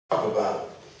Talk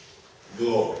about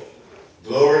glory.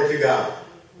 Glory to God.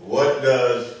 What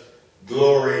does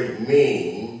glory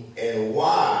mean, and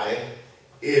why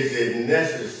is it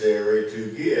necessary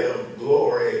to give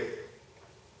glory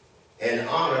and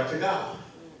honor to God?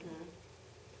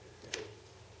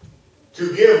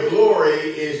 To give glory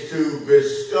is to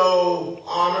bestow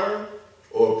honor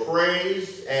or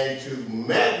praise and to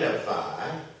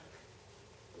magnify.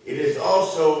 It is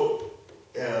also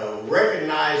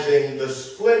recognizing the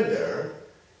splendor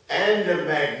and the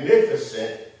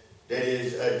magnificence that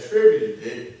is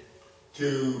attributed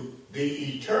to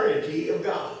the eternity of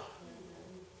God.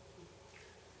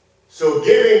 So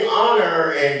giving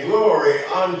honor and glory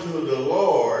unto the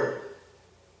Lord,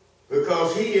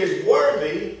 because he is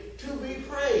worthy to be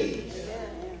praised.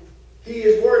 He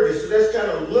is worthy. So let's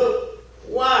kind of look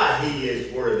why he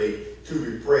is worthy to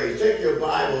be praised. Take your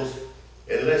Bibles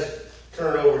and let's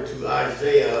turn over to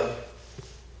Isaiah,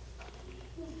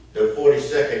 the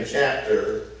 42nd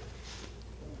chapter.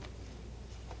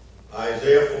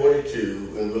 Isaiah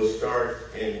 42, and we'll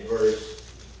start in verse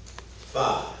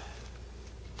 5.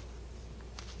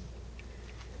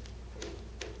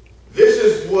 This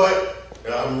is what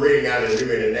I'm reading out of the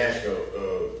New International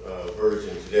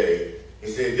Version today. He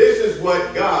said, this is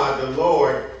what God, the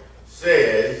Lord,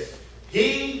 says.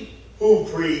 He who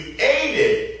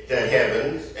created the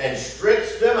heavens and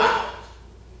stretched them out,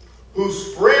 who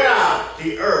spread out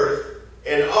the earth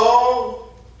and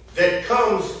all that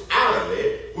comes out of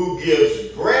it, who gives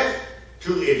breath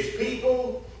to its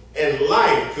people and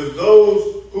life to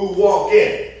those who walk in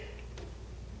it.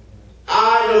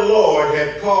 I, the Lord,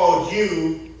 have called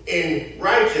you in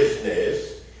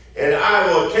righteousness, and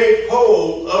I will take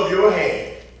hold of your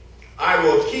hand. I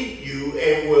will keep you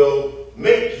and will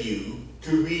make you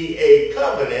to be a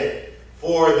covenant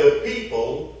for the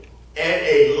people and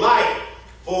a light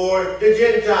for the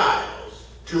Gentiles,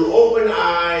 to open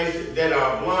eyes that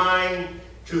are blind,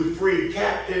 to free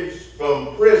captives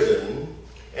from prison,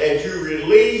 and to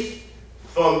release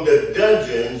from the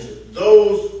dungeons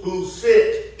those who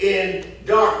sit in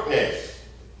darkness.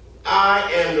 I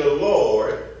am the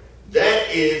Lord,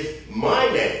 that is my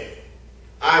name.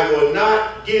 I will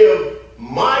not give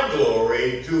my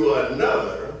glory to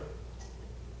another,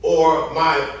 or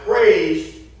my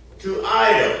praise to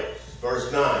idols.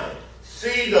 Verse 9.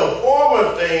 See, the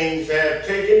former things have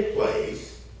taken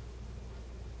place,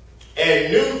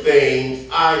 and new things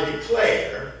I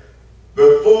declare.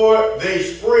 Before they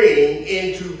spring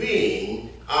into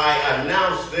being, I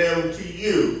announce them to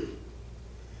you.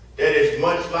 That is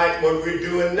much like what we're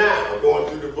doing now, going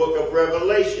through the book of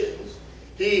Revelations.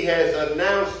 He has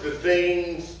announced the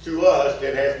things to us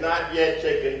that has not yet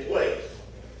taken place,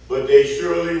 but they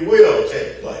surely will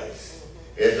take place.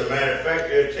 As a matter of fact,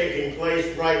 they're taking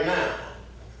place right now.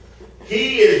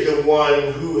 He is the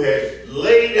one who has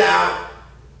laid out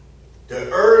the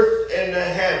earth and the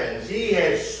heavens. He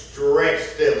has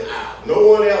stretched them out. No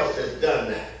one else has done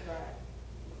that.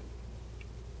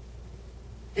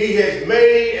 He has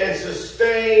made and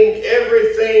sustained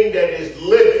everything that is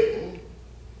living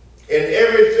and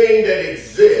everything that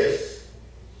exists.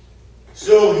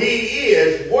 So he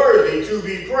is worthy to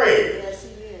be praised. Yes, he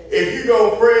is. If you're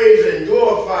going to praise and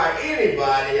glorify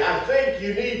anybody, I think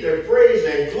you need to praise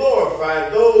and glorify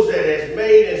those that has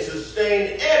made and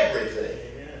sustained everything.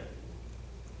 Amen.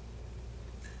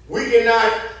 We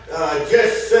cannot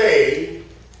just say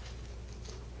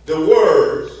the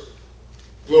words,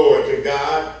 glory to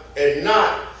God, and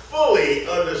not fully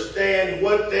understand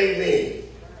what they mean.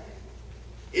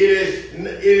 It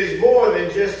is more than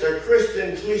just a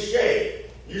Christian cliche.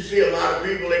 You see a lot of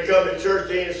people that come to church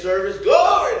day in service,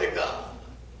 glory to God.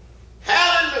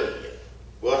 Hallelujah.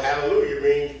 Well, hallelujah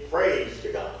means praise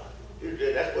to God.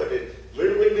 That's what it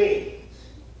literally means.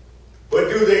 But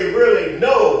do they really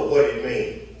know what it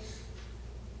means?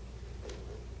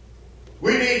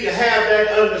 We need to have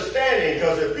that understanding,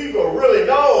 because if people really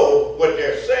know what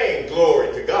they're saying,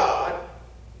 glory to God,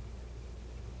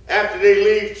 after they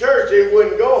leave church, they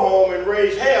wouldn't go home and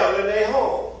raise hell in their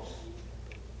homes.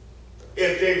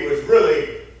 If they was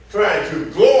really trying to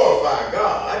glorify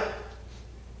God,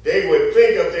 they would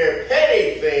think of their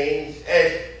petty things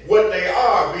as what they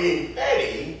are, being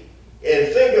petty,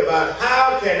 and think about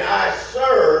how can I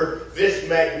serve this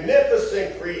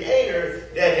magnificent creator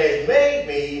that has made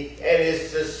me and is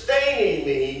sustaining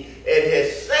me and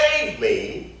has saved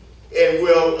me and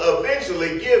will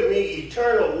eventually give me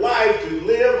eternal life to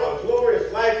live a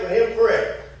glorious life for him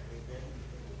forever.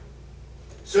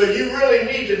 So you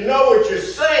really need to know what you're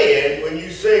saying when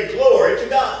you say glory to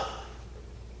God.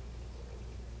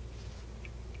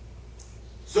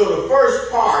 So the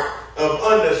first part of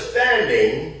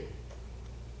understanding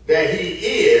that he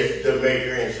is the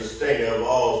maker and sustainer of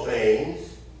all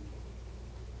things.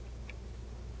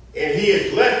 And he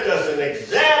has left us an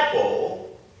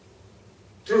example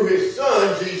through his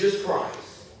son, Jesus Christ.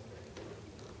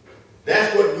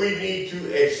 That's what we need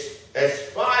to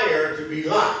aspire to be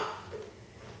like.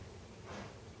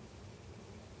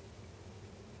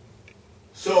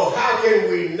 So how can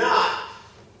we not?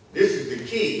 This is the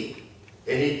key.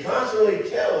 And he constantly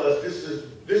tells us,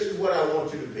 this is what I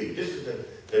want you to be. This is the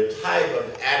type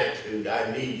of attitude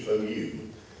I need from you,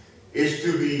 is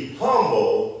to be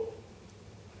humble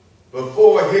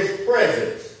before his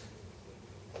presence.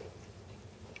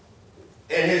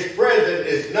 And his presence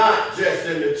is not just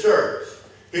in the church.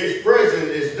 His presence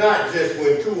is not just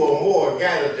when two or more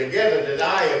gather together, that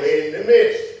I am in the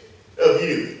midst of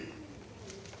you.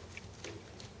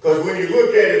 Because when you look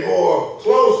at it more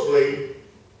closely,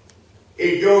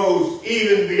 it goes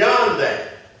even beyond that.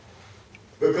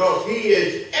 Because he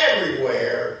is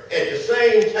everywhere at the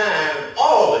same time,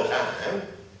 all the time.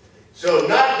 So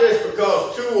not just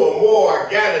because two or more are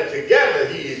gathered together,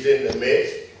 he is in the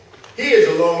midst. He is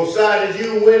alongside of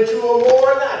you when two or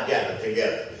more are not gathered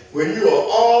together. When you are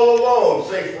all alone,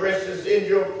 say for instance in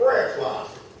your prayer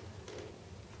closet,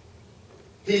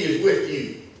 he is with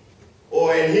you.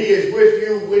 And he is with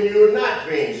you when you're not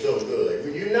being so good,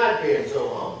 when you're not being so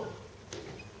humble,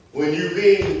 when you're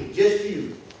being just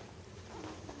you.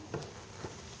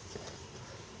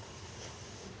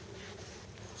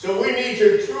 So we need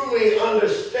to truly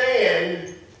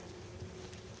understand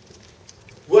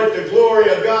what the glory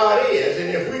of God is. And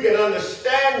if we can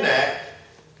understand that,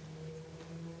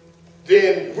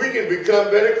 then we can become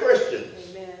better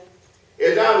Christians. Amen.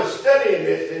 As I was studying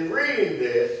this and reading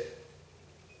this,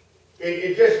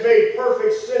 it just made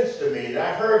perfect sense to me. And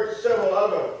I heard several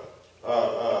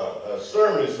other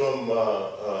sermons from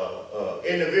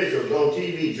individuals on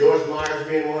TV, George Myers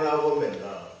being one of them,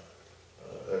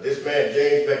 and this man,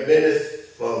 James McMinnis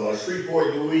from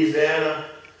Shreveport, Louisiana.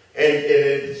 And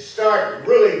it started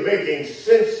really making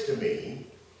sense to me.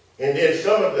 And then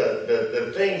some of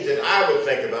the things that I would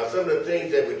think about, some of the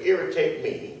things that would irritate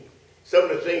me, some of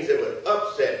the things that would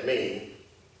upset me,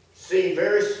 seem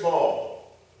very small.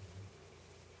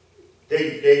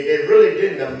 They really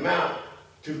didn't amount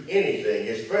to anything,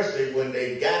 especially when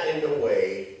they got in the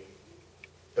way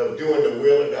of doing the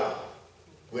will of God.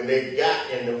 When they got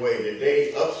in the way, that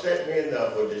they upset me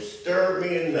enough or disturbed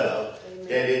me enough, amen,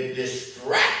 that it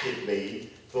distracted me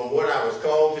from what I was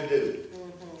called to do.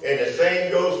 Mm-hmm. And the same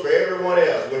goes for everyone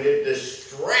else. When it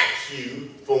distracts you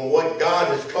from what God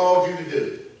has called you to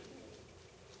do.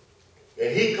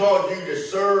 And he called you to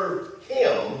serve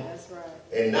him. That's right.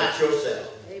 And not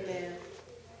yourself. Amen.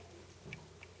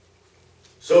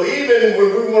 So even when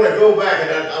we want to go back,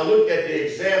 and I looked at the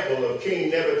example of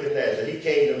King Nebuchadnezzar, he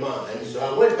came to mind. So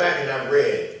I went back and I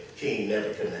read King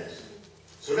Nebuchadnezzar.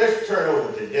 So let's turn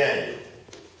over to Daniel.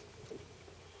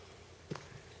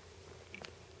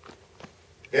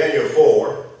 Daniel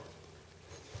 4.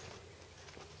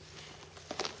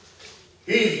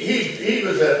 He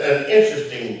was an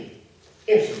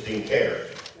interesting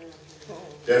character.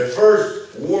 The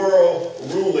first world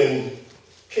ruling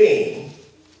king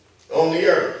on the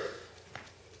earth.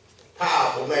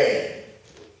 Powerful man.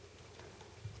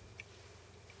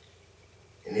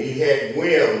 And he had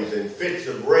whims and fits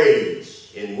of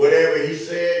rage, and whatever he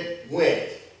said went.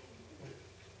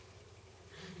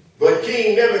 But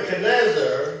King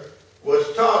Nebuchadnezzar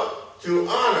was taught to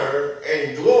honor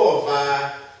and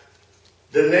glorify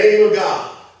the name of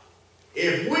God.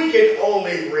 If we can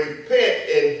only repent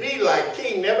and be like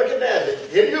King Nebuchadnezzar,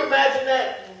 can you imagine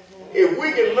that? If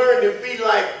we can learn to be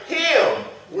like him,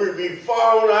 we'd be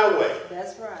far on our way.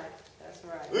 That's right. That's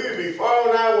right. We'd be far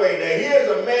on our way. Now here's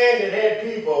a man that had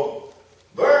people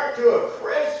burnt to a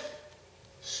crisp,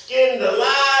 skinned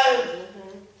alive,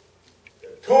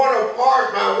 torn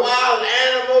apart by wild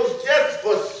animals just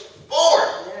for sport.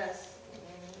 Yes.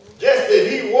 Just that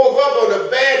he woke up on the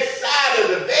bad side of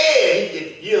the bed,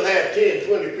 he'll have 10,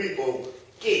 20 people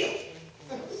killed.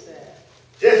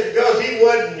 Just because he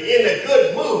wasn't in a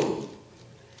good mood.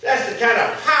 That's the kind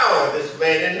of power of this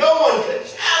man, and no one could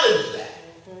challenge that.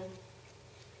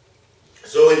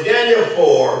 So in Daniel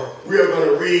 4, we are going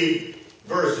to read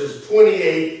verses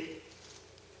 28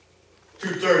 to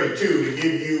 32 to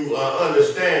give you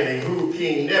understanding who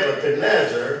King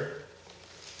Nebuchadnezzar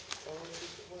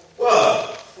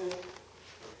was.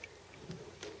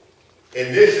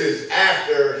 And this is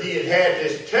after he had had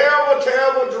this terrible,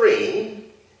 terrible dream.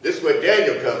 This is where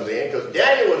Daniel comes in, because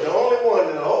Daniel was the only one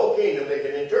in the whole kingdom that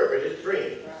can interpret his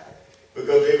dream.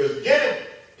 Because it was given,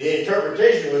 the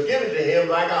interpretation was given to him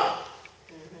by God.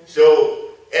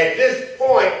 So at this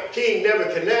point,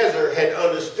 Nebuchadnezzar had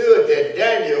understood that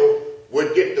Daniel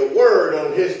would get the word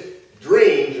on his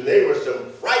dreams, and they were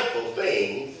some frightful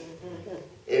things,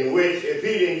 in which if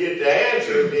he didn't get the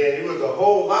answer, then there was a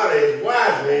whole lot of his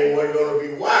wise men weren't going to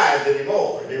be wise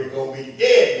anymore. They were going to be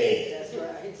dead men. That's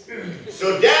right.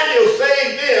 So Daniel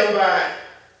saved them by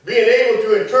being able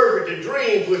to interpret the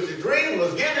dreams, which the dream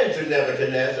was given to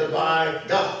Nebuchadnezzar by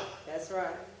God. That's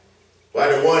right. By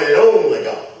the one and only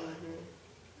God.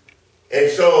 And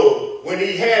so when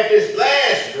he had this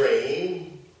last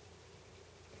dream,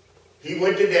 he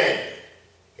went to Daniel.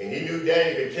 And he knew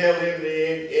Daniel could tell him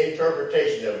the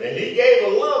interpretation of it. And he gave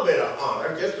a little bit of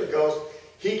honor just because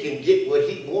he can get what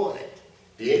he wanted,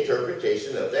 the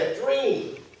interpretation of that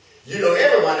dream. You know,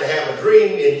 everybody have a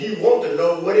dream and you want to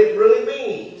know what it really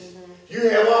means. You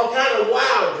have all kind of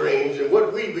wild dreams, and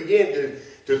what we begin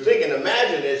to think and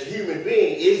imagine as human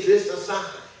beings, is this a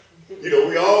sign? You know,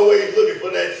 we always looking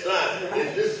for that sign.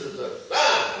 Is this is a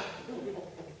sign?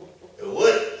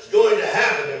 What's going to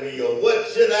happen to me, or what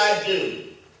should I do?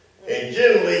 And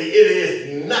generally, it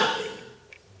is nothing.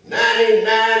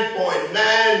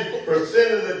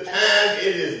 99.9% of the time,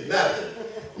 it is nothing.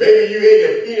 Maybe you ate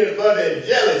a peanut butter and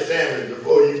jelly sandwich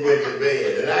before you went to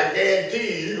bed, and I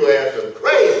guarantee you're going to have some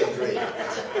crazy dreams.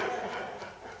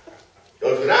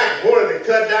 Because when I wanted to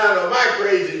cut down on my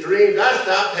crazy dreams, I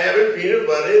stopped having peanut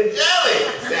butter and jelly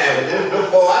sandwiches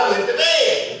before I went to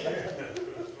bed.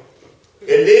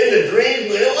 And then the dreams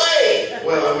went away.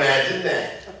 Well, imagine that.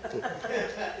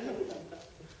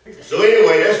 So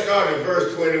anyway, let's start in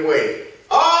verse 28.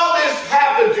 All this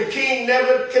happened to King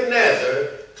Nebuchadnezzar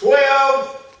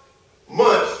 12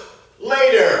 months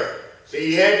later. See,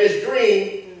 he had this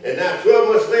dream, and now 12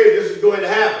 months later, this is going to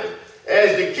happen.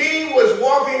 As the king was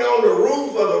walking on the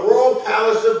roof of the royal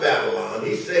palace of Babylon,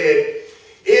 he said,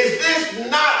 "Is this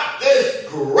not this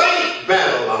great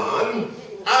Babylon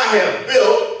I have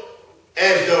built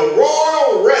as the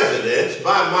royal residence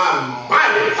by my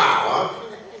mighty power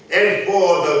and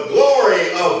for the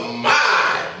glory of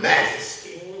my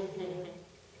majesty?"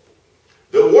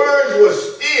 The words were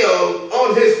still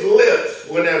on his lips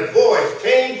when a voice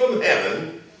came from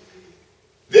heaven.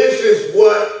 "This is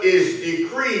what is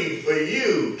decreed for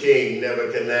you, King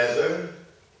Nebuchadnezzar.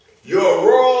 Your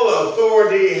royal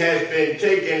authority has been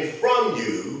taken from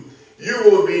you. You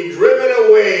will be driven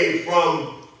away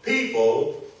from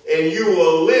people, and you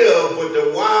will live with the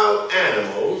wild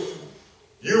animals.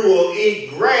 You will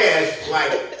eat grass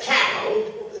like cattle,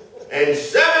 and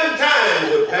 7 times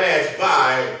will pass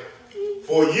by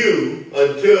for you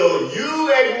until you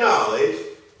acknowledge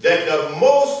that the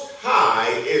Most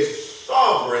High is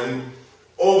sovereign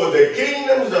over the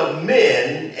kingdoms of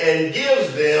men and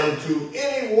gives them to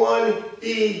anyone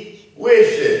he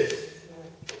wishes."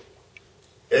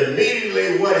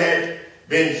 Immediately what had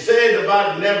been said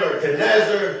about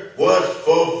Nebuchadnezzar was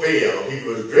fulfilled. He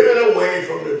was driven away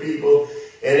from the people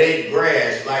and ate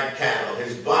grass like cattle.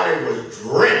 His body was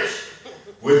drenched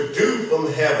with dew from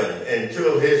heaven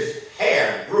until his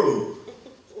hair grew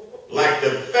like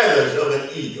the feathers of an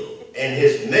eagle, and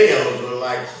his nails were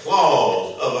like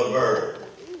claws of a bird.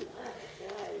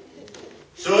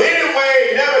 So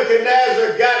anyway,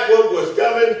 Nebuchadnezzar got what was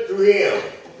coming to him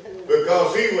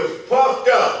because he was puffed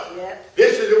up. Yep.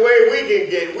 This is the way we can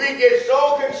get. We get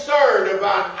so concerned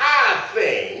about our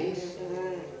things,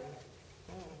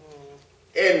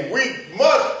 and we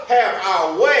must have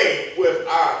our way with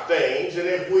our things, and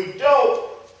if we don't,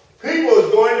 people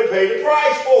is going to pay the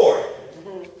price for it.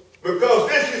 Because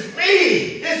this is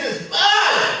me. This is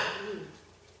mine.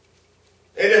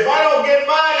 And if I don't get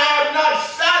mine, I'm not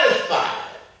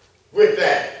satisfied with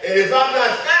that. And if I'm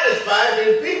not satisfied,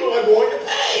 then people are going to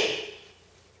pay.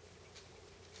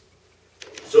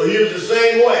 So he was the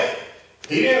same way.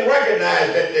 He didn't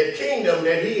recognize that the kingdom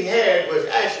that he had was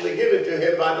actually given to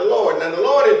him by the Lord. Now, the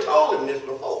Lord had told him this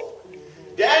before.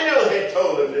 Daniel had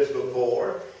told him this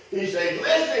before. He said,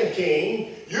 "Listen,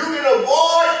 king, you can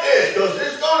avoid this because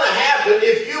it's going to happen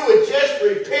if you would just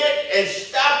repent and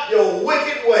stop your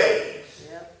wicked ways."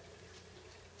 Yep.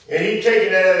 And he'd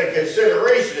taken that into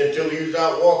consideration until he was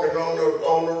out walking on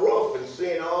the roof and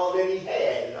seeing all that he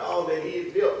had and all that he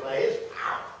had built by his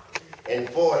power and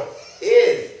for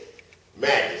his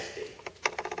majesty.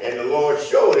 And the Lord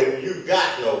showed him, you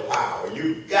got no power,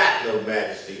 you got no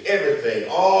majesty. Everything,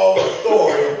 all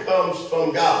authority comes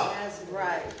from God. That's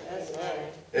right. That's right.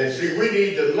 And see, we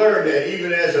need to learn that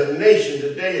even as a nation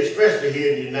today, especially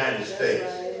here in the United States.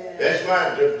 Right, yeah. That's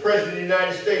why the President of the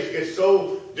United States gets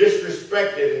so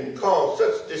disrespected and called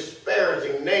such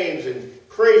disparaging names and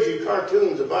crazy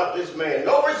cartoons about this man.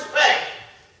 No respect.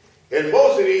 And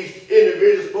most of these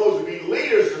individuals supposed to be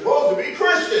leaders, supposed to be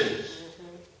Christians.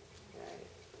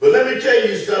 me tell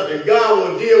you something. God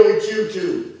will deal with you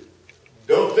too.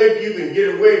 Don't think you can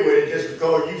get away with it just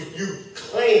because you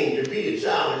claim to be a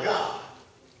child of God.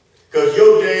 Because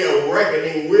your day of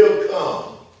reckoning will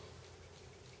come.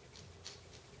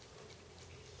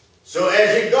 So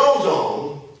as it goes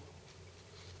on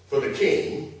for the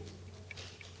king,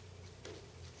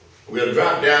 we'll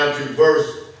drop down to verse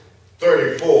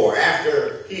 34.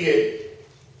 After he had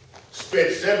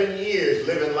spent 7 years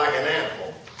living like an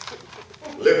animal,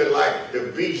 living like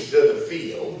the beasts of the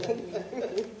field.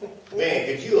 Man,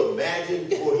 could you imagine?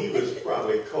 Boy, he was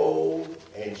probably cold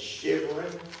and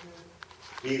shivering.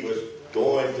 He was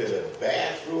going to the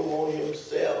bathroom on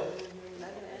himself.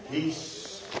 He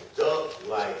stunk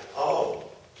like, oh,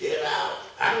 get out.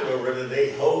 I don't know whether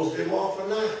they hosed him off or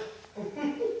not.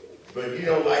 But, you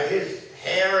know, like his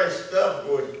hair and stuff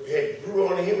had grew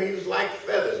on him. He was like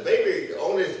feathers. Maybe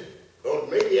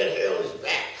maybe he had hair on his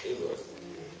back, too,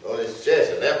 on his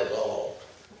chest, and that was all.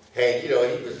 Hey, you know,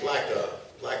 he was like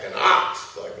an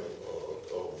ox, like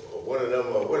one of them,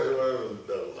 what is it, one of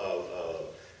them,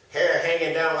 hair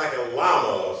hanging down like a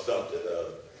llama or something,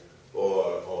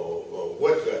 or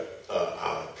what's a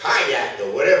kayak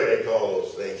or whatever they call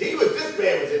those things. This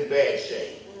man was in bad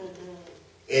shape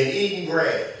and eating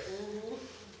grass.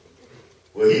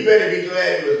 Well, he better be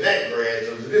glad it was that grass.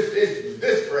 So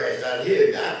this grass out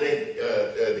here, I think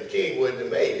the king wouldn't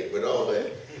have made it with all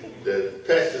the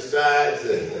pesticides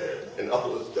and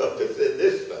all the stuff that's in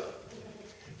this stuff.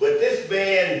 But this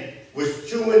man was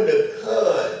chewing the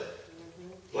cud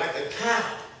like a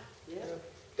cow.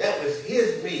 That was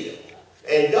his meal.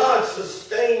 And God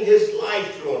sustained his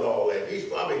life through all that. He's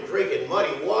probably drinking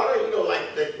muddy water, you know, like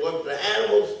what the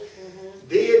animals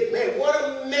did. Man, what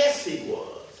a mess he was.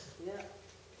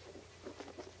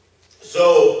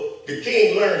 So the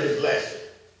king learned his lesson.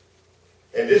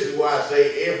 And this is why I say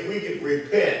if we could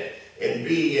repent and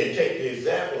take the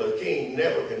example of King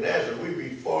Nebuchadnezzar, we'd be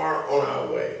far on our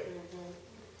way.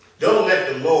 Don't let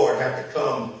the Lord have to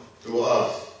come to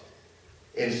us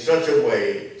in such a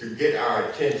way to get our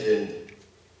attention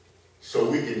so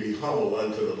we can be humble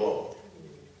unto the Lord.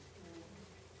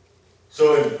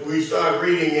 So we start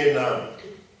reading in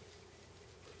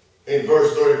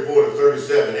verse 34 to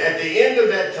 37. At the end of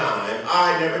that time,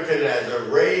 I, Nebuchadnezzar,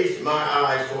 raised my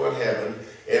eyes toward heaven,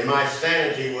 and my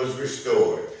sanity was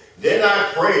restored. Then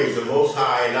I praised the Most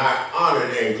High, and I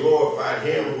honored and glorified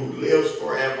him who lives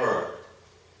forever.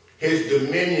 His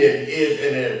dominion is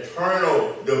an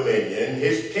eternal dominion.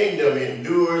 His kingdom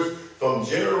endures from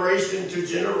generation to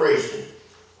generation.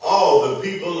 All the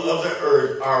people of the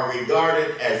earth are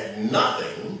regarded as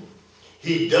nothing.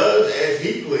 He does as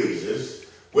he pleases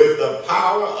with the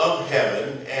power of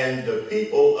heaven and the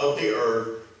people of the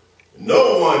earth.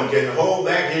 No one can hold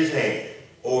back his hand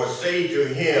or say to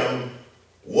him,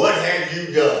 what have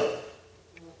you done?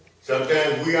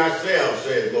 Sometimes we ourselves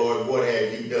say, Lord, what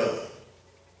have you done?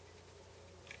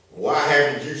 Why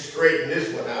haven't you straightened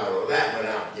this one out or that one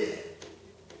out yet?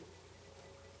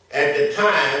 At the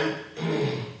time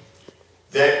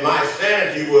that my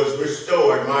sanity was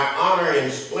restored, my honor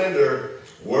and splendor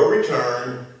were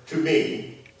returned to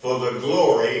me for the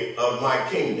glory of my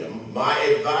kingdom. My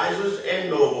advisors and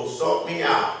nobles sought me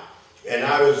out, and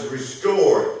I was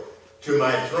restored to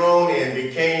my throne and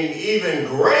became even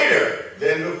greater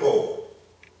than before.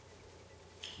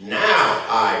 Now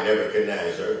I,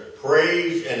 Nebuchadnezzar,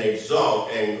 praise and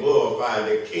exalt and glorify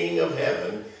the King of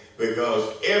heaven,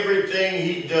 because everything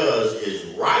he does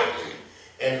is right,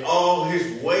 and all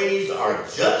his ways are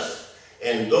just,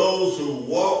 and those who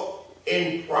walk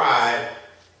in pride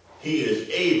he is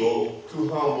able to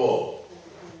humble.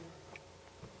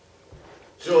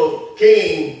 So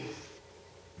King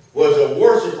was a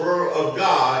worshiper of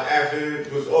God after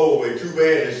it was over. Too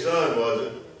bad his son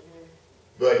wasn't.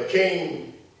 But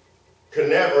King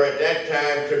Nebuchadnezzar at that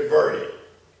time converted.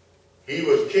 He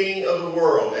was king of the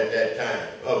world at that time,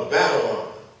 of Babylon.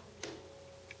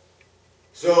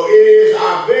 So it is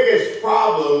our biggest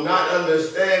problem not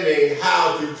understanding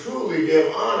how to truly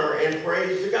give honor and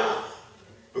praise to God.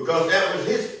 Because that was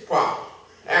his problem.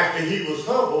 After he was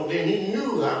humble, then he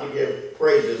knew how to give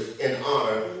praises and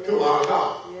honor to our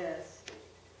God. Yes.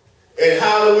 And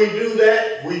how do we do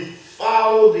that? We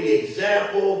follow the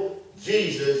example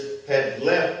Jesus had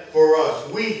left for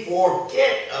us. We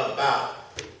forget about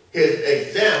his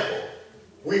example.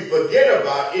 We forget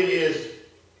about it is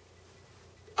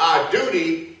our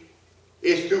duty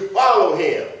is to follow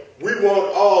him. We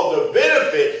want all the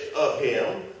benefits of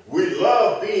him. We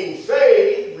love being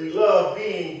saved. We love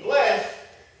being blessed.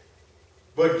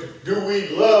 But do we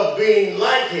love being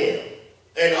like him?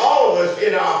 And all of us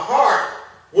in our heart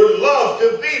would love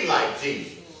to be like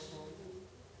Jesus.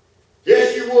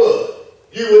 would.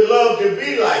 You would love to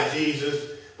be like Jesus,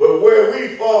 but where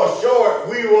we fall short,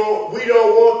 we don't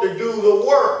want to do the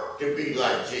work to be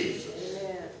like Jesus.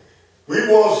 Amen. We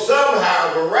want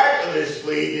somehow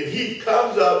miraculously that he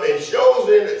comes up and shows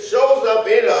up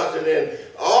in us, and then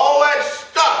all that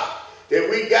stuff that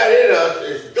we got in us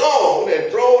is gone and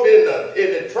thrown in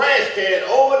the trash can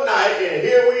overnight, and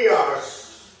here we are,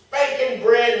 spanking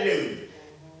brand new.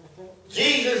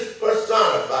 Jesus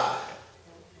personified.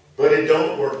 But it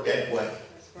don't work that way.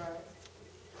 That's right.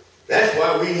 That's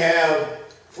why we have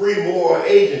free moral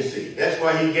agency. That's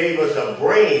why he gave us a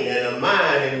brain and a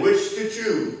mind in which to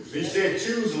choose. He said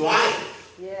choose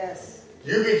life. Yes.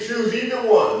 You can choose either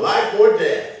one, life or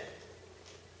death.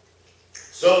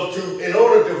 So in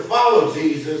order to follow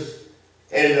Jesus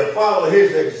and to follow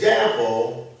his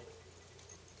example,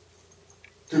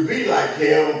 to be like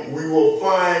him, we will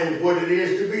find what it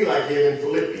is to be like him in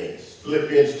Philippians.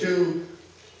 Philippians 2,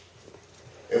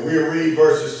 and we'll read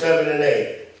verses 7 and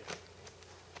 8.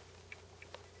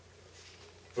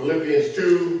 Philippians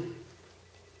 2,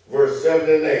 verse 7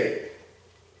 and 8.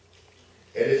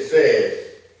 And it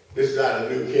says, this is out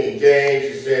of New King James,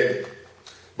 it said,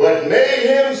 but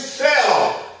made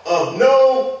himself of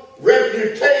no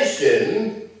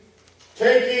reputation,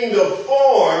 taking the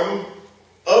form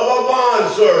of a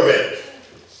bondservant,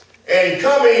 and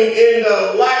coming in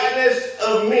the likeness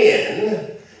of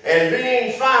men, and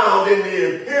being found in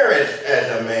the appearance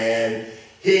as a man,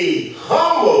 he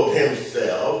humbled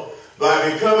himself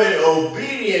by becoming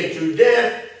obedient to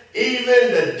death, even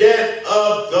the death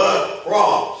of the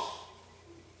cross.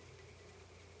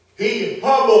 He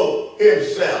humbled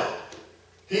himself.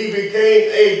 He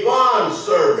became a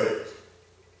bondservant.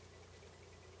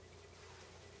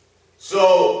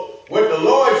 So what the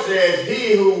Lord says,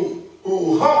 he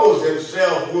who humbles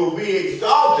himself will be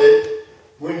exalted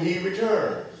when he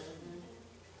returns.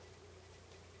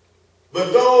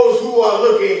 But those who are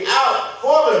looking out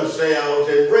for themselves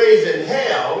and raising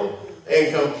hell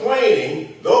and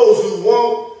complaining, those who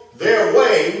want their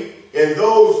way, and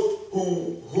those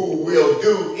who will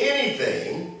do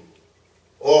anything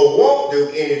or won't do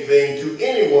anything to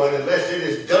anyone unless it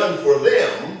is done for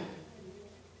them,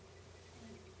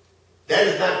 that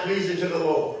is not pleasing to the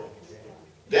Lord.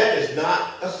 That is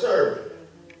not a servant.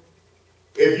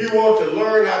 If you want to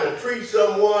learn how to treat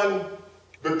someone,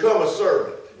 become a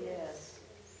servant. Yes.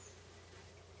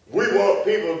 We want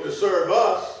people to serve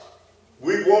us.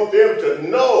 We want them to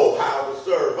know how to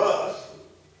serve us.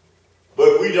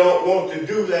 But we don't want to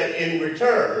do that in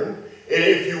return. And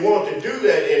if you want to do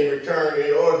that in return,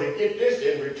 in order to get this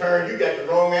in return, you got the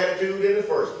wrong attitude in the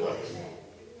first place.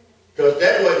 Because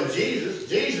that wasn't Jesus.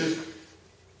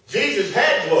 Jesus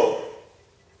had glory.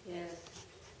 Yes.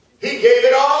 He gave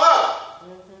it all up.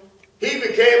 Mm-hmm. He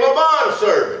became a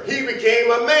bondservant. He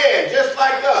became a man just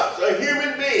like us, a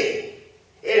human being.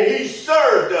 And he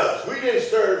served us. We didn't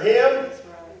serve him. That's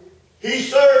right. He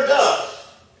served us.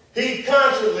 He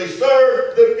constantly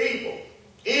served the people.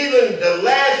 Even the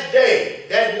last day,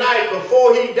 that night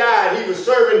before he died, he was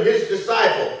serving his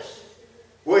disciples,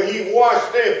 where he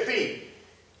washed their feet.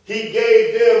 He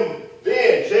gave them,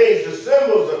 then changed the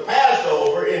symbols of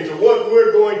Passover into what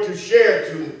we're going to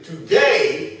share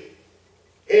today,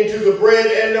 into the bread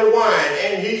and the wine,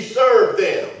 and he served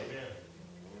them.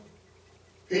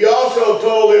 He also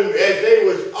told them, as they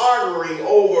was arguing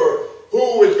over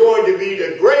who was going to be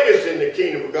the greatest in the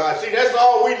kingdom of God. See, that's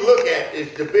all we look at is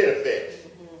the benefits.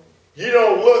 You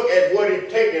don't look at what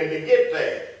it's taken to get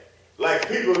there. Like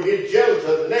people get jealous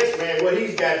of the next man, what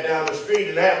he's got down the street,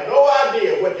 and have no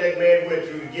idea what that man went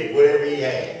through to get whatever he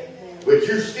had. But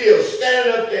you still stand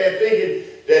up there thinking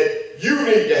that you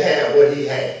need to have what he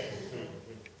had.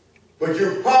 But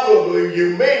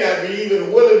you may not be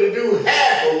even willing to do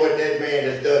half of what that man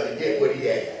has done to get what he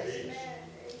has.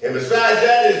 And besides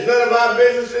that, it's none of our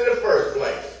business in the first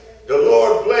place. The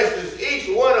Lord blesses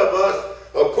each one of us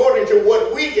according to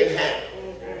what we can handle.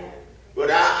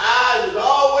 But our eyes is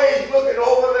always looking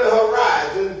over the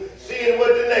horizon, seeing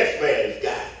what the next man's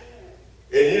got.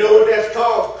 And you know what that's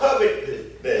called?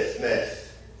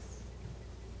 Covetousness.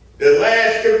 The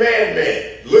last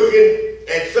commandment, looking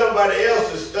at somebody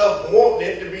else's stuff, wanting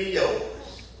it to be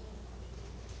yours.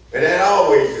 And that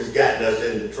always has gotten us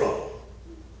into trouble.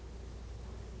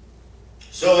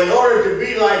 So in order to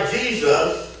be like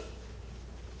Jesus,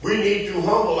 we need to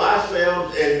humble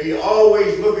ourselves and be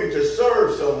always looking to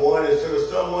serve someone instead of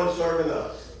someone serving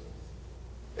us.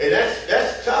 And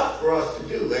that's tough for us to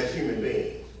do as human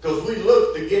beings, because we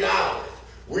look to get out.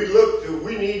 We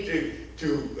need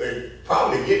to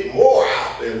probably get more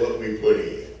out than what we put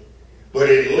in, but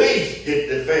at least get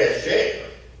the fair share.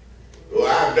 Well,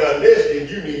 I've done this, then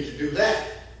you need to do that.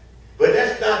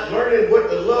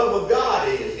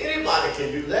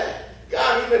 can do that.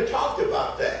 God even talked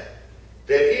about that.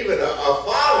 That even a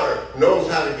father knows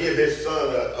how to give his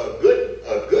son a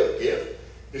good gift.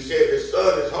 He said if his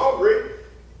son is hungry,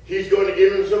 he's going to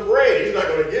give him some bread. He's not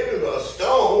going to give him a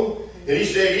stone. And he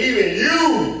said, even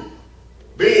you,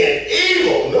 being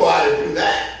evil, know how to do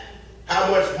that. How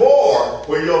much more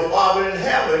will your Father in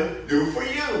heaven do for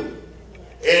you?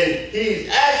 And he's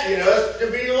asking us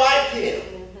to be like him.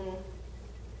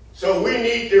 So we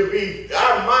need to be,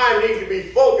 our mind needs to be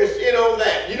focused in on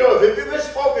that. You know, if you just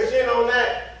focus in on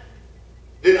that,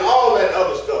 then all that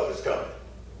other stuff is coming.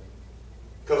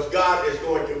 Because God is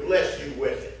going to bless you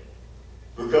with it.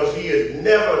 Because he has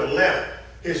never left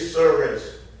his servants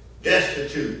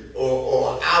destitute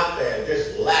or out there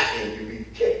just lacking to be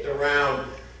kicked around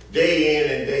day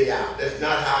in and day out. That's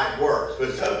not how it works.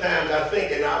 But sometimes I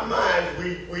think in our minds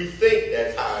we think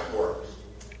that's how it works.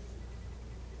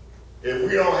 If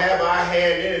we don't have our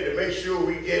hand in it to make sure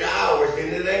we get ours,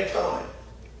 then it ain't coming.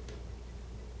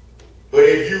 But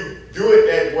if you do it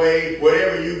that way,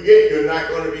 whatever you get, you're not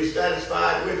going to be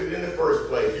satisfied with it in the first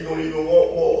place. You're going to even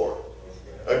want more.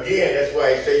 Again, that's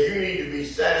why I say you need to be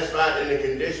satisfied in the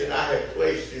condition I have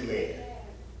placed you in.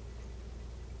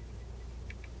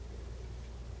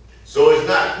 So it's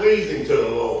not pleasing to the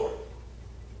Lord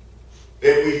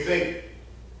that we think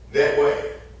that way.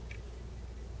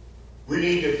 We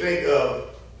need to think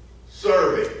of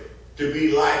serving to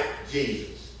be like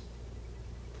Jesus.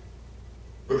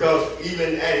 Because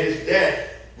even at his death,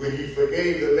 when he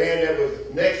forgave the man that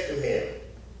was next to him,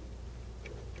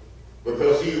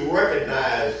 because he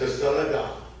recognized the Son of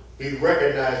God. He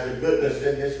recognized the goodness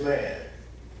in this man.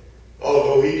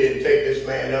 Although he didn't take this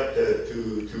man up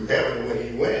to heaven when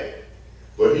he went.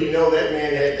 But he know that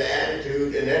man had the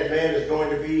attitude, and that man is going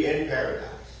to be in paradise.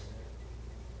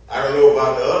 I don't know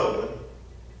about the other one.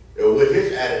 With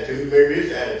his attitude, maybe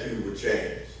his attitude would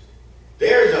change.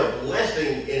 There's a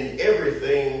blessing in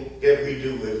everything that we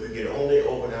do if we can only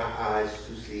open our eyes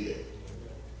to see it.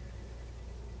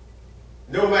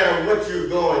 No matter what you're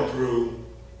going through,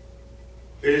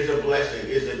 it is a blessing,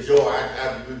 it's a joy.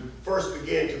 I first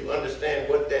began to understand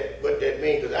what that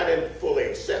means because I didn't fully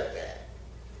accept that.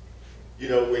 You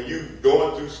know, when you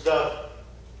going through stuff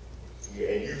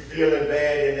and you feeling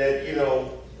bad and that, you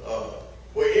know,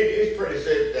 well, it's pretty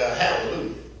said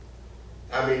hallelujah.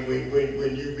 I mean,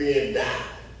 when you being down.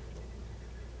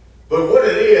 But what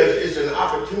it is an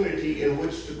opportunity in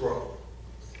which to grow.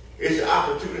 It's an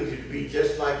opportunity to be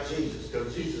just like Jesus,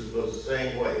 because Jesus was the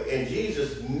same way. And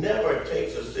Jesus never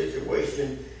takes a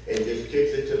situation and just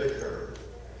kicks it to the curb.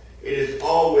 It is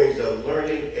always a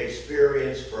learning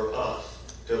experience for us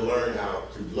to learn how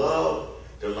to love,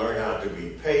 to learn how to be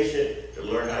patient, to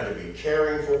learn how to be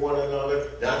caring for one another,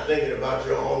 not thinking about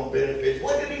your own benefits.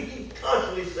 What did he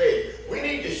constantly say? We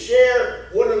need to share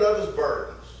one another's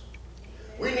burdens.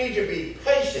 We need to be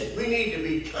patient. We need to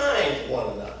be kind to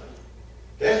one another.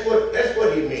 That's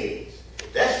what he means.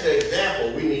 That's the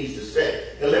example we need to set.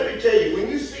 And let me tell you, when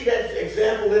you see that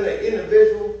example in an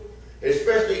individual,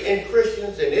 especially in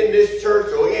Christians and in this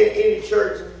church or in any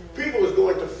church, people is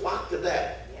going to flock to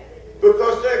that.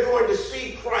 Because they're going to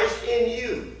see Christ in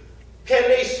you. Can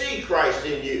they see Christ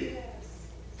in you?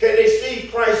 Can they see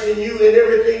Christ in you in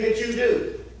everything that you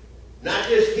do? Not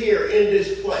just here in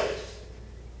this place,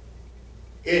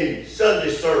 in Sunday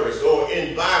service or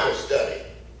in Bible study,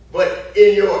 but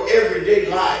in your everyday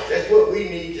life. That's what we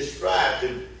need to strive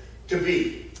to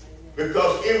be.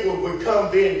 Because it will become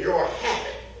then your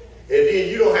habit. And then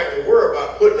you don't have to worry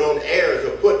about putting on airs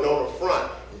or putting on a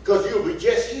front. Because you'll be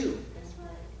just you.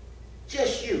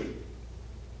 Just you.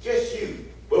 Just you.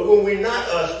 But when we're not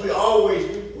us, we always,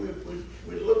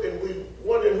 we're looking, we're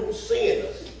wondering who's seeing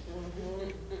us.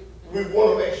 We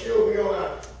want to make sure we're on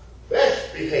our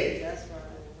best behavior. That's right.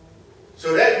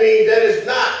 So that means that is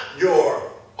not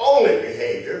your only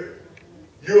behavior.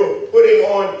 You're putting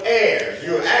on airs.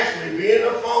 You're actually being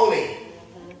a phony.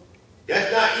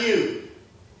 That's not you.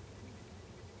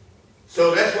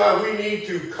 So that's why we need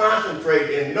to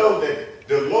concentrate and know that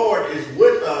the Lord is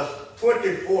with us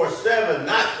 24/7,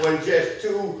 not when just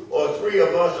 2 or 3 of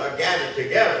us are gathered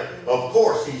together. Of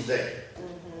course he's there.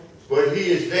 But he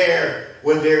is there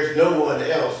when there's no one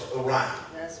else around.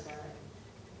 That's right.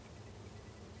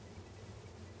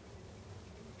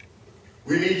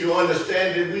 We need to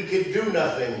understand that we can do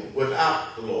nothing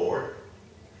without the Lord,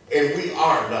 and we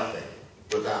are nothing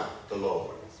without the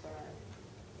Lord. That's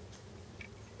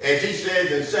right. As he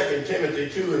says in 2 Timothy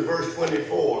 2 and verse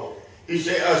 24, he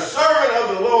said, a servant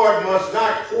of the Lord must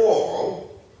not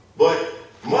quarrel, but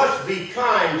must be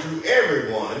kind to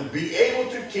everyone, be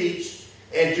able to teach,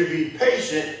 and to be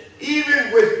patient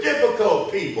even with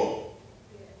difficult people.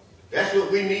 That's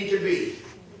what we need to be.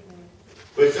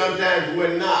 But sometimes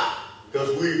we're not,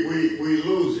 because we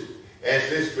lose it. As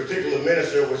this particular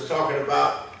minister was talking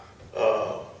about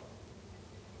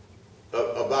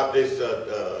this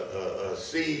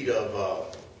seed of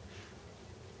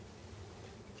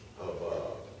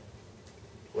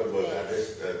what was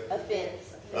that?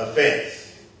 Offense.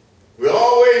 Offense. We're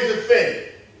always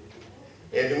offended.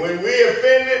 And when we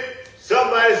offended,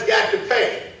 somebody's got to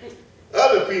pay.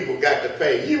 Other people got to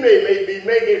pay. You may be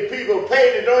making people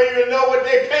pay that don't even know what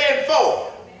they're paying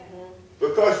for.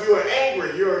 Because you're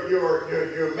angry,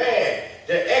 you're mad.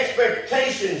 Your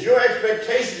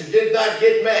expectations did not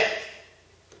get met.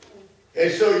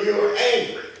 And so you're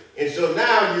angry. And so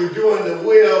now you're doing the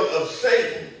will of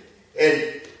Satan.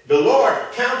 And the Lord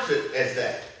counts it as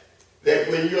that. That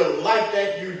when you're like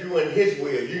that, you're doing his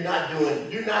will. You're not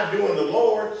doing the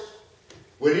Lord's.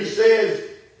 When he says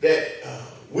that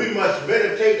we must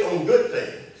meditate on good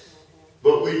things,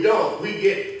 but we don't. We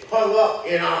get hung up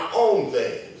in our own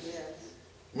things,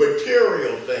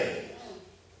 material things.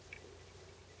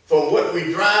 From what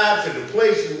we drive to the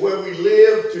places where we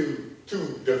live, to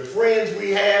the friends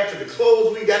we have, to the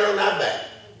clothes we got on our back.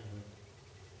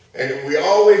 And we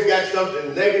always got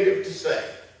something negative to say.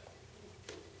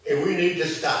 And we need to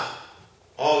stop.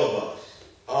 All of us.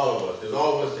 Because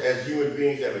all of us as human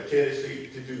beings have a tendency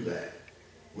to do that.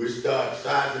 We start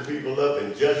sizing people up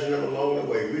and judging them along the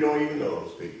way. We don't even know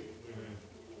those people.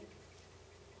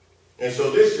 And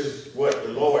so this is what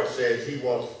the Lord says he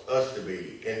wants us to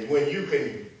be. And when you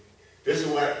can, this is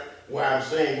why I'm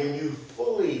saying, when you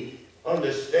fully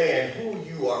understand who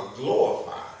you are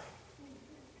glorifying,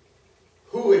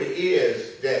 who it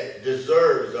is that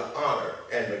deserves the honor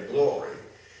and the glory,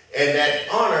 and that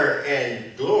honor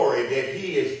and glory that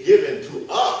he has given to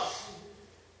us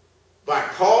by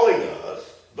calling us,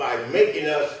 by making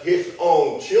us his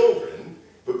own children,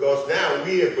 because now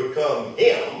we have become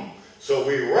him, so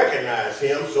we recognize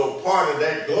him, so part of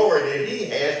that glory that he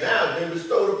has now been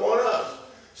bestowed upon us.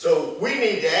 So we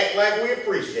need to act like we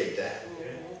appreciate that.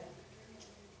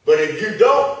 But if you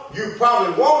don't, you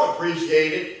probably won't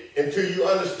appreciate it until you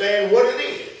understand what it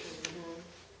is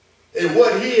and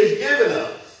what he has given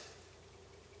us.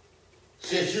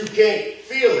 Since you can't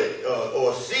feel it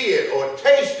or see it or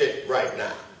taste it right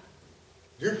now.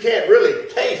 You can't really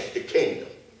taste the kingdom.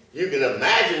 You can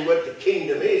imagine what the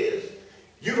kingdom is.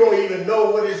 You don't even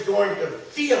know what it's going to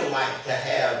feel like to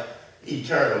have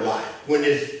eternal life when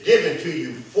it's given to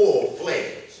you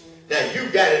full-fledged. Now, you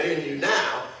got it in you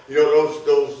now. You know,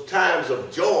 those times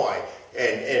of joy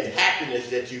and happiness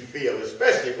that you feel,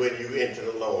 especially when you enter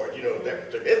the Lord. You know,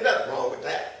 there's nothing wrong with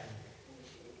that.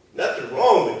 Nothing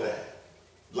wrong with that.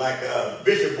 Like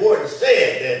Bishop Borden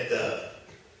said,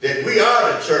 that we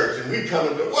are the church and we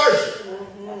coming to worship.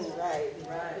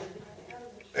 Right.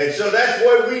 And so that's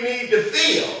what we need to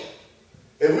feel.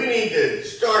 And we need to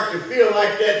start to feel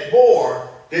like that more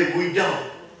that we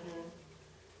don't.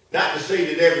 Not to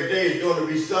say that every day is going to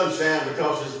be sunshine,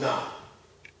 because it's not.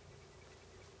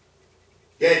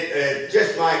 Yet,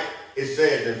 just like it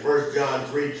says in 1 John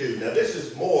 3:2. Now this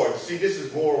is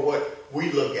more what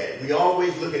we look at. We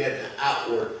always looking at the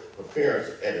outward appearance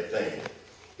of the thing.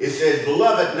 It says,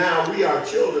 "Beloved, now we are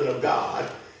children of God,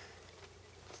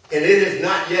 and it has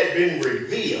not yet been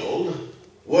revealed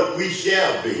what we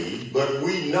shall be, but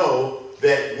we know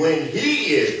that when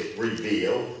he is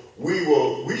revealed,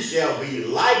 we shall be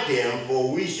like him,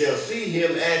 for we shall see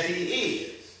him as he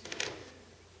is."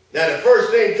 Now the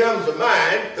first thing comes to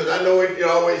mind, because I know it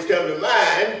always comes to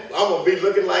mind, I'm going to be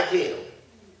looking like him.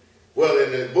 Well,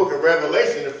 in the book of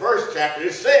Revelation, the first chapter,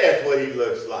 it says what he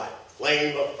looks like.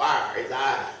 Flame of fire, his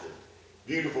eyes,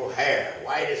 beautiful hair,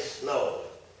 white as snow,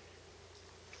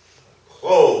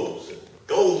 clothes, and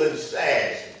golden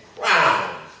sash, and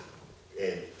crowns,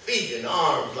 and feet and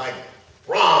arms like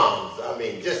bronze. I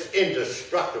mean, just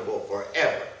indestructible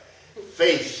forever.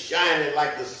 Face shining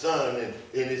like the sun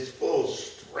in its full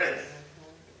strength.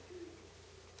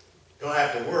 Don't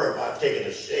have to worry about taking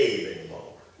a shave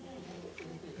anymore.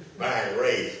 Buying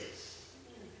razors.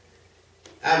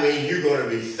 I mean, you're going to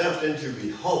be something to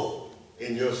behold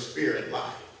in your spirit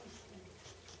life.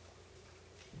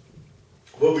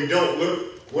 But we don't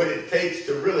look what it takes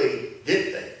to really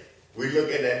get there. We're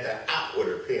looking at the outward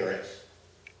appearance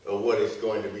of what it's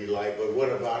going to be like, but what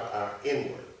about our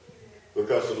inward?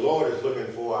 Because the Lord is looking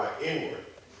for our inward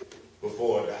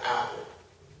before the outward.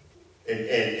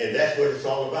 And that's what it's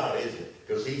all about, isn't it?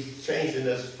 Because he's changing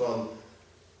us from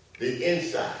the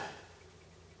inside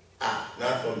out,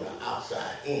 not from the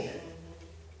outside in.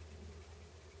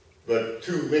 But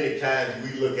too many times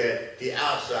we look at the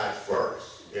outside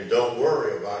first and don't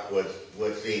worry about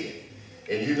what's in.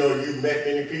 And you know, you've met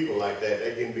many people like that.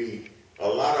 They can be a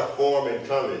lot of form and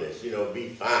comeliness, you know, be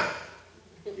fine.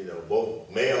 You know, both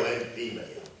male and female.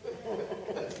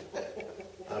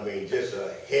 I mean, just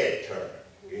a head turn.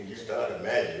 And you start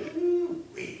imagining, ooh,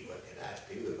 wait, what could I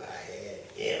do if I had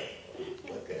him?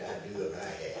 What could I do if I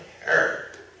had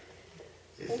her?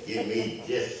 Just give me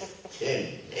just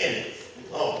 10 minutes.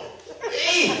 Oh,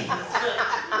 please.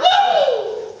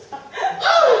 Woo!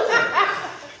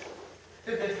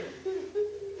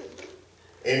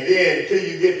 And then till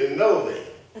you get to know them,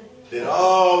 then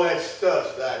all that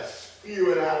stuff starts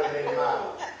spewing out of their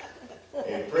mouth.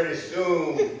 And pretty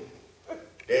soon,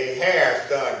 their hair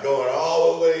start going all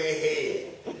over their head.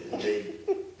 And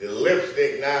the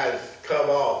lipstick knives come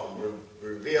off and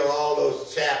reveal all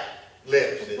those chapped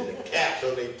lips, and the caps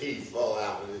on their teeth fall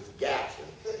out with its gaps,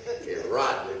 and it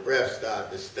rotten, their breath start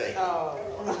to stink. Oh.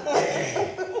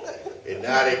 And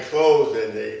now they clothes,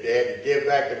 and they had to get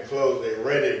back the clothes. They're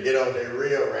ready to get on their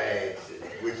real rags,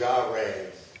 which are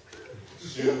rags.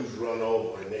 Shoes run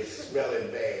over, and they smelling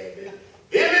bad. And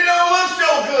then they don't look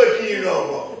so good to you no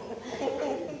more.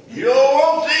 You don't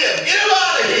want them. Get them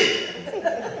out of here.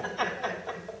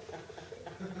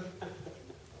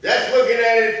 That's looking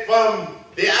at it from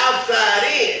the outside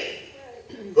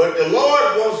in. But the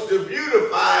Lord wants to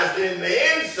beautify us in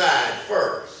the inside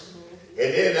first.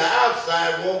 And then the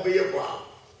outside won't be a problem.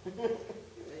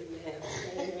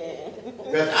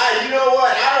 Because you know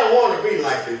what? I don't want to be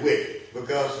like the wicked.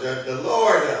 Because the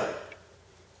Lord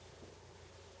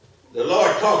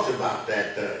talks about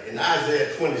that in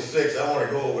Isaiah 26. I want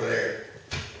to go over there.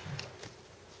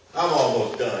 I'm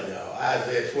almost done, y'all.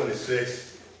 Isaiah 26.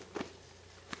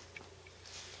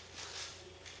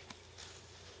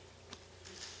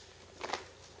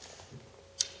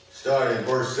 Starting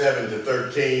verse 7 to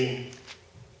 13.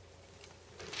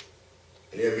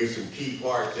 And there'll be some key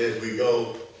parts as we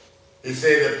go. He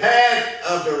said, the path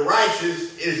of the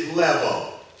righteous is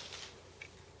level.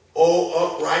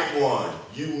 O upright one,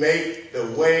 you make the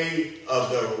way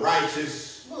of the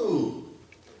righteous smooth.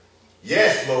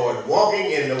 Yes, Lord,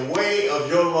 walking in the way of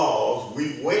your laws,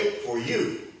 we wait for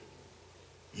you.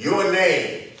 Your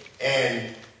name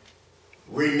and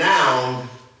renowned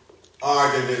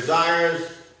are the desires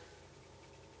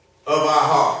of our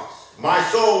hearts. My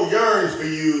soul yearns for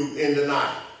you in the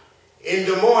night. In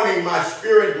the morning, my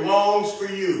spirit longs for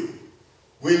you.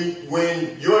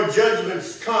 When your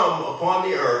judgments come upon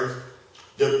the earth,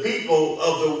 the people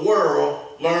of the world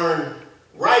learn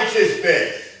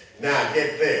righteousness. Now,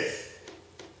 get this.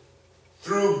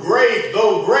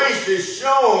 Though grace is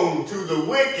shown to the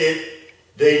wicked,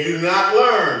 they do not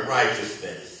learn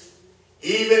righteousness.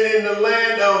 Even in the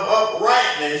land of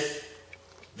uprightness,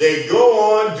 they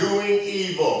go on doing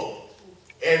evil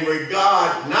and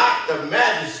regard not the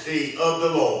majesty of the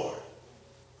Lord.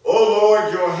 O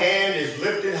Lord, your hand is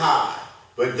lifted high,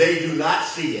 but they do not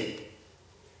see it.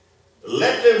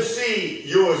 Let them see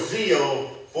your zeal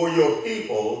for your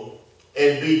people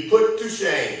and be put to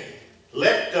shame.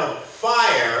 Let the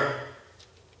fire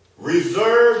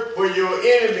reserved for your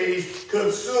enemies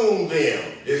consume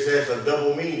them. This has a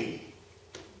double meaning.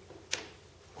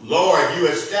 Lord, you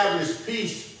establish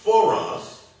peace for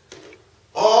us.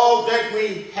 All that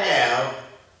we have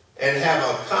and have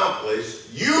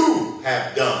accomplished, you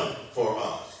have done for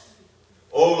us.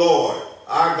 O Lord,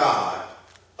 our God,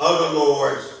 other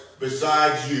lords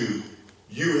besides you,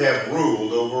 you have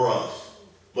ruled over us.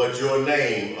 But your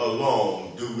name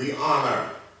alone do we honor.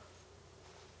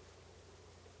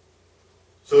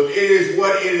 So it is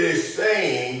what it is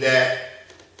saying that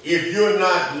if you're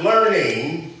not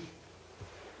learning,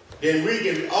 then we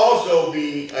can also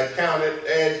be accounted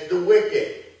as the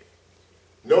wicked.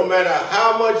 No matter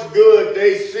how much good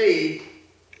they see,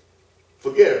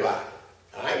 forget about it.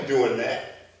 I ain't doing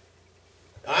that.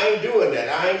 I ain't doing that.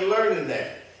 I ain't learning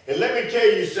that. And let me tell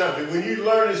you something. When you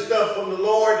learn stuff from the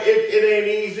Lord, it ain't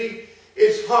easy.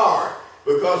 It's hard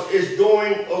because it's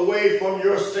going away from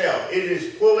yourself. It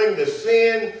is pulling the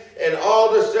sin and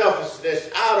all the selfishness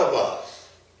out of us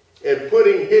and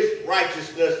putting his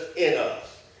righteousness in us.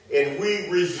 And we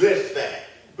resist that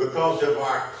because of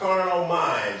our carnal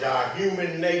minds, our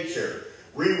human nature.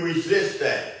 We resist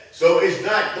that. So it's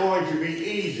not going to be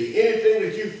easy. Anything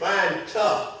that you find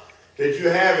tough, that you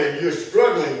have and you're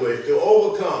struggling with to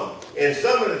overcome, and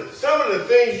some of the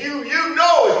things you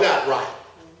know is not right.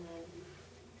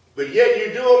 But yet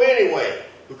you do them anyway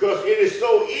because it is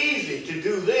so easy to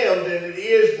do them than it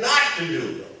is not to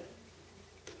do them.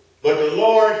 But the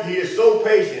Lord, he is so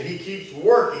patient. He keeps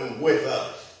working with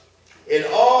us. And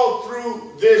all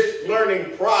through this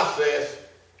learning process,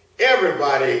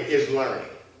 everybody is learning.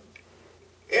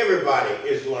 Everybody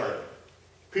is learning.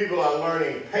 People are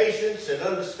learning patience and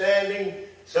understanding.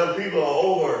 Some people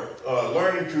are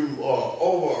learning to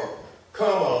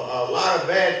overcome a lot of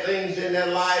bad things in their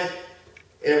life.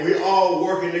 And we're all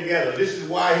working together. This is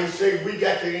why he said we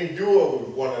got to endure with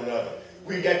one another.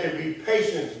 We got to be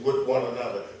patient with one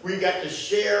another. We got to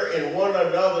share in one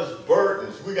another's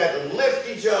burdens. We got to lift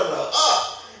each other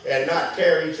up and not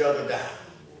tear each other down.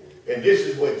 And this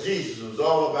is what Jesus was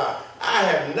all about. I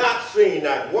have not seen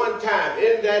not one time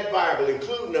in that Bible,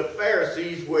 including the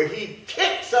Pharisees, where he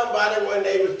kicked somebody when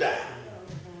they was down.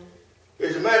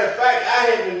 As a matter of fact, I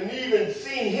haven't even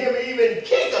seen him even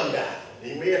kick them down.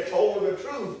 He may have told them the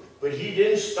truth, but he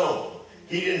didn't stone them.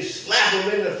 He didn't slap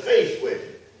them in the face with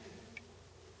it.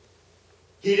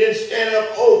 He didn't stand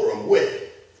up over them with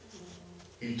it.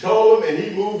 He told them and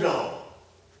he moved on.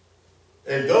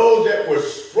 And those that were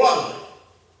struggling,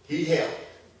 he helped.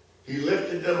 He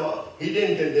lifted them up. He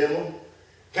didn't condemn them.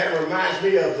 Kind of reminds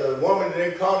me of the woman that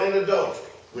they caught in adultery,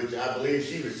 which I believe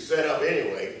she was set up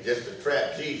anyway just to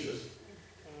trap Jesus.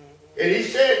 And he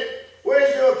said,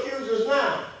 where's your accusers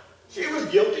now? She was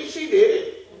guilty. She did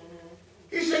it.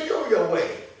 He said, go your way.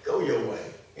 Go your way.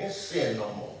 And sin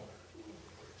no more.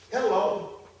 Hello.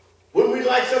 Wouldn't we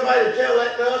like somebody to tell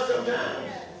that to us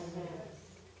sometimes?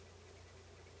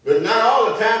 But not all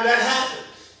the time that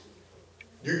happens.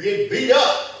 You get beat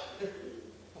up.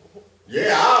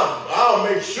 Yeah, I'll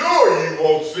make sure you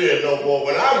won't sin no more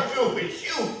when I'm through with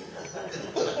you.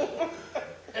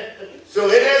 So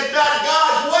it is not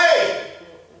God's way.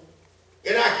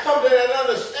 And I come to that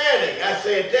understanding. I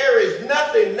said, there is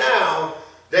nothing now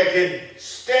that can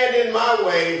stand in my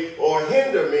way or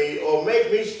hinder me or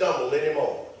make me stumble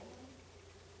anymore.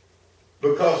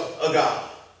 Because of God.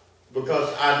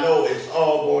 Because I know it's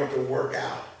all going to work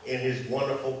out in his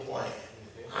wonderful plan.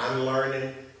 I'm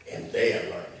learning and they are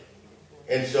learning.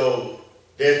 And so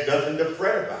there's nothing to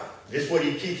fret about. This is what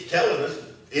he keeps telling us,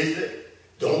 isn't it?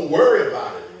 Don't worry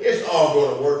about it. It's all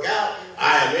going to work out.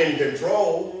 I am in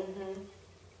control.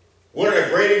 What a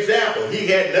great example. He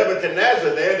had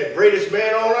Nebuchadnezzar there, the greatest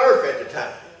man on earth at the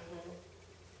time.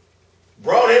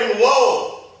 Brought him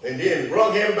low and then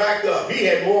brought him back up. He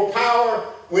had more power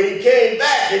when he came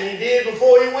back than he did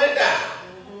before he went down.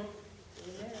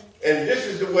 And this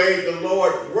is the way the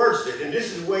Lord works it. And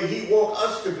this is the way he wants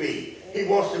us to be. He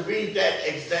wants to be that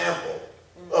example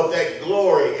of that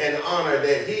glory and honor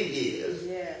that he is.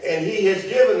 And he has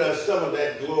given us some of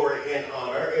that glory and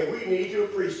honor, and we need to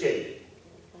appreciate it.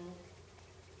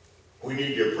 We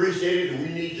need to appreciate it, and we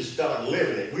need to start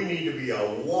living it. We need to be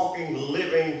a walking,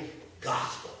 living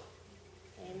gospel.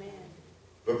 Amen.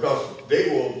 Because they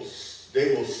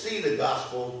will see the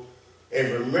gospel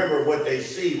and remember what they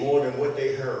see more than what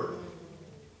they heard.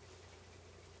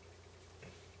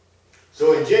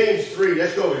 So in James 3,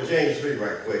 let's go to James 3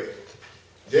 right quick.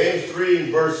 James 3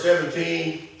 verse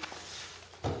 17.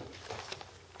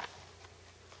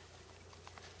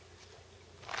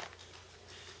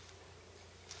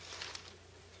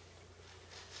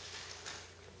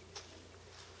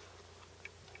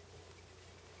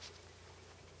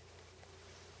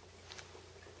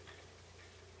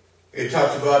 It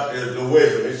talks about the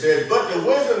wisdom. It says, but the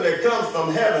wisdom that comes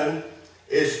from heaven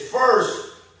is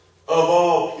first of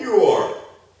all pure.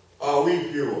 Are we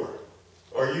pure?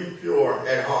 Are you pure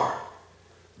at heart?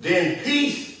 Then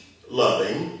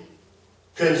peace-loving,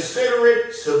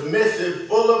 considerate, submissive,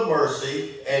 full of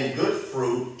mercy and good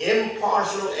fruit,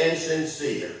 impartial and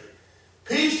sincere.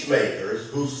 Peacemakers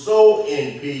who sow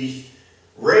in peace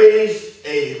raise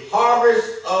a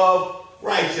harvest of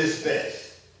righteousness.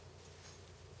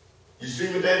 You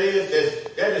see what that is?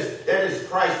 That is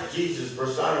Christ Jesus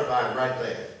personified right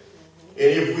there. And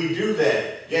if we do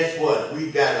that, guess what?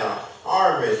 We've got a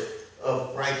harvest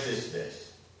of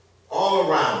righteousness all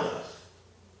around us.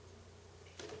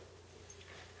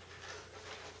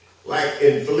 Like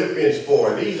in Philippians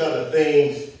 4, these are the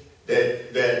things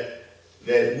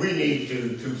that we need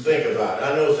to think about.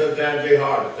 I know sometimes they're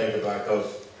hard to think about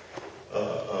because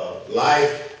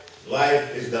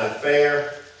life is not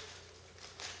fair.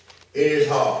 It is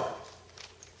hard.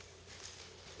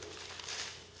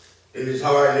 It is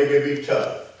hard and it can be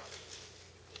tough.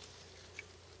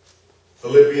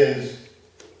 Philippians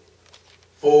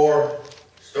 4,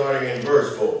 starting in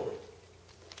verse 4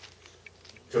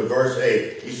 to verse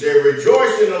 8. He said,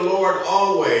 rejoice in the Lord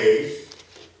always,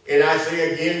 and I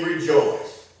say again,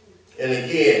 rejoice. And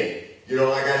again,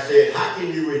 like I said, how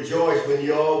can you rejoice when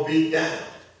you're all beat down?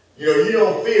 You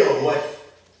don't feel much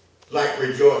like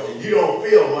rejoicing. You don't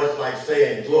feel much like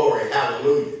saying glory,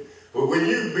 hallelujah. But when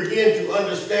you begin to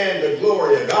understand the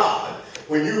glory of God,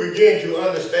 when you begin to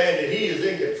understand that he is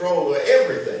in control of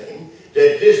everything,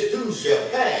 that this too shall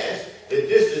pass, that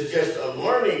this is just a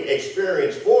learning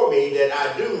experience for me that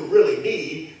I do really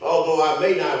need, although I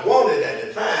may not want it at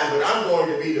the time, but I'm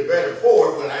going to be the better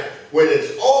for it when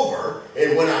it's over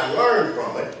and when I learn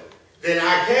from it, then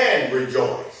I can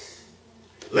rejoice.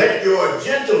 Let your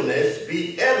gentleness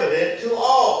be evident to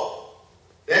all.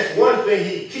 That's one thing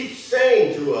he keeps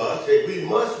saying to us, that we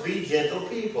must be gentle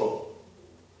people.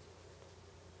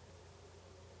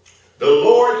 The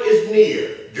Lord is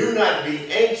near. Do not be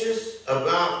anxious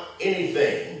about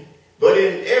anything, but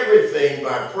in everything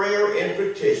by prayer and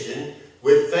petition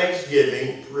with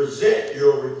thanksgiving present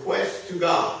your requests to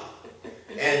God.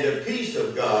 And the peace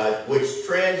of God, which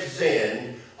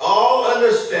transcends all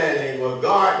understanding, will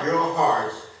guard your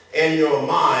hearts and your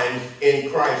minds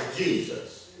in Christ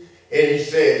Jesus. And he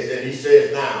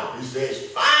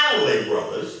says, finally,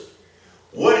 brothers,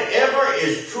 whatever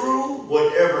is true,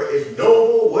 whatever is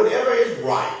noble, whatever is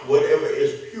right, whatever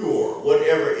is pure,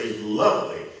 whatever is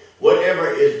lovely, whatever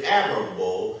is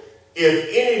admirable, if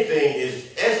anything is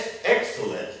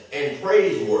excellent and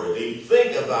praiseworthy,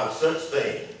 think about such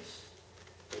things.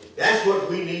 That's what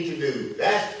we need to do.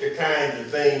 That's the kinds of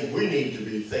things we need to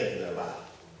be thinking about.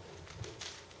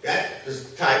 That's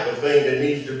the type of thing that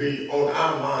needs to be on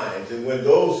our minds. And when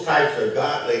those types of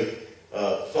godly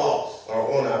thoughts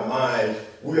are on our minds,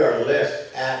 we are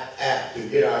less apt to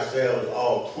get ourselves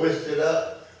all twisted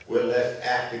up. We're less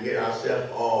apt to get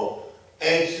ourselves all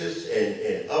anxious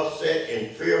and upset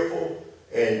and fearful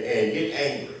and get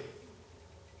angry.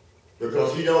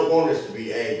 Because he don't want us to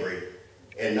be angry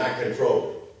and not control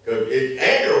it. Because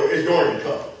anger is going to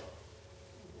come.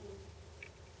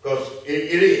 Because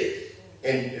it is.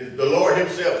 And the Lord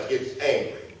himself gets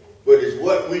angry. But it's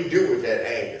what we do with that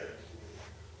anger.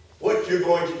 What you're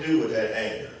going to do with that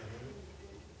anger.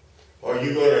 Are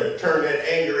you going to turn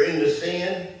that anger into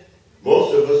sin?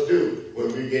 Most of us do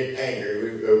when we get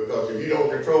angry. Because if you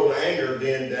don't control the anger,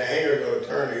 then the anger is going to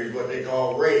turn into what they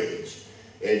call rage.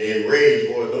 And then rage,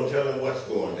 boy, no telling what's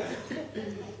going down.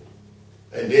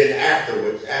 And then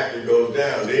afterwards, after it goes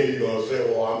down, then you're going to say,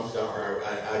 well, I'm sorry,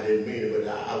 I didn't mean it, but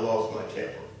I lost my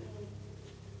temper.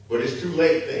 But it's too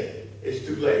late then. It's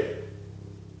too late.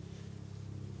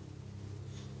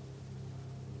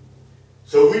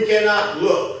 So we cannot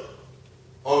look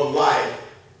on life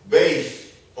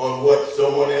based on what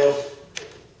someone else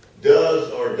does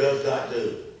or does not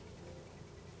do.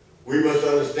 We must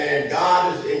understand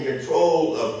God is in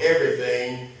control of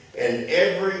everything, and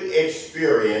every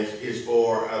experience is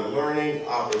for a learning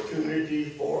opportunity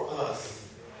for us.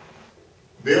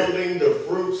 Building the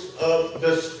fruits of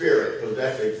the Spirit, because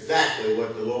that's exactly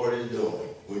what the Lord is doing.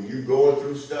 When you're going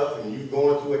through stuff and you're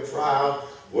going through a trial,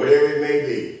 whatever it may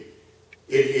be,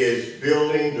 it is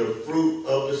building the fruit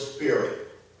of the Spirit.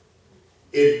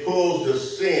 It pulls the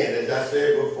sin, as I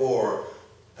said before,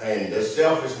 and the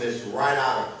selfishness right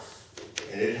out of us.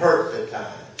 And it hurts at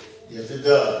times. Yes, it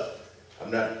does. I'm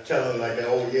not telling like,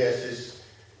 oh yes,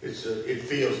 it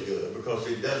feels good, because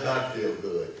it does not feel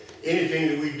good. Anything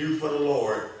that we do for the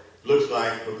Lord looks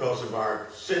like, because of our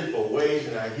sinful ways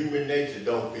and our human nature,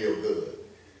 don't feel good.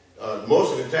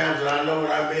 Most of the times that I know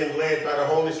that I'm being led by the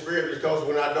Holy Spirit is because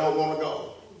when I don't want to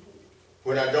go,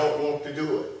 when I don't want to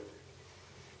do it,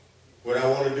 when I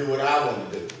want to do what I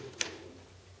want to do.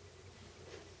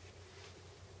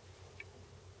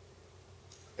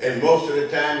 And most of the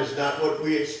time it's not what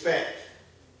we expect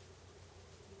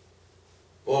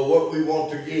or what we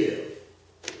want to give.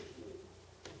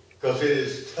 Because it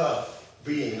is tough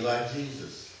being like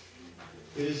Jesus.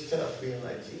 It is tough being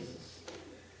like Jesus.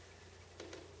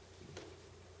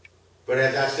 But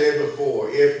as I said before,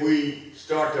 if we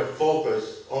start to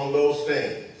focus on those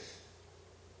things,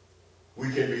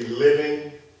 we can be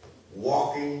living,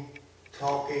 walking,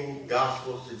 talking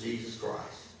gospels to Jesus Christ.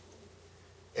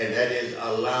 And that is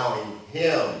allowing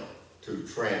him to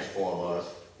transform us,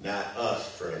 not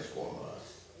us transform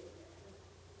us.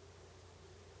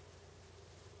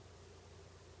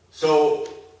 So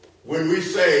when we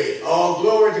say, all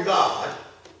glory to God,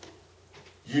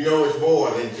 you know it's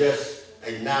more than just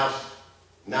a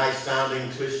nice sounding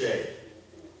cliche,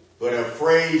 but a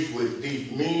phrase with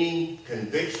deep meaning,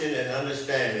 conviction, and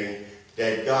understanding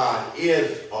that God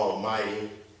is almighty,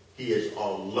 he is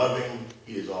all loving,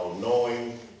 he is all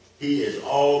knowing, he is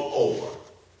all over,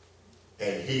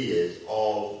 and he is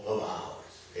all of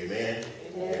ours. Amen?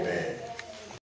 Amen. Amen.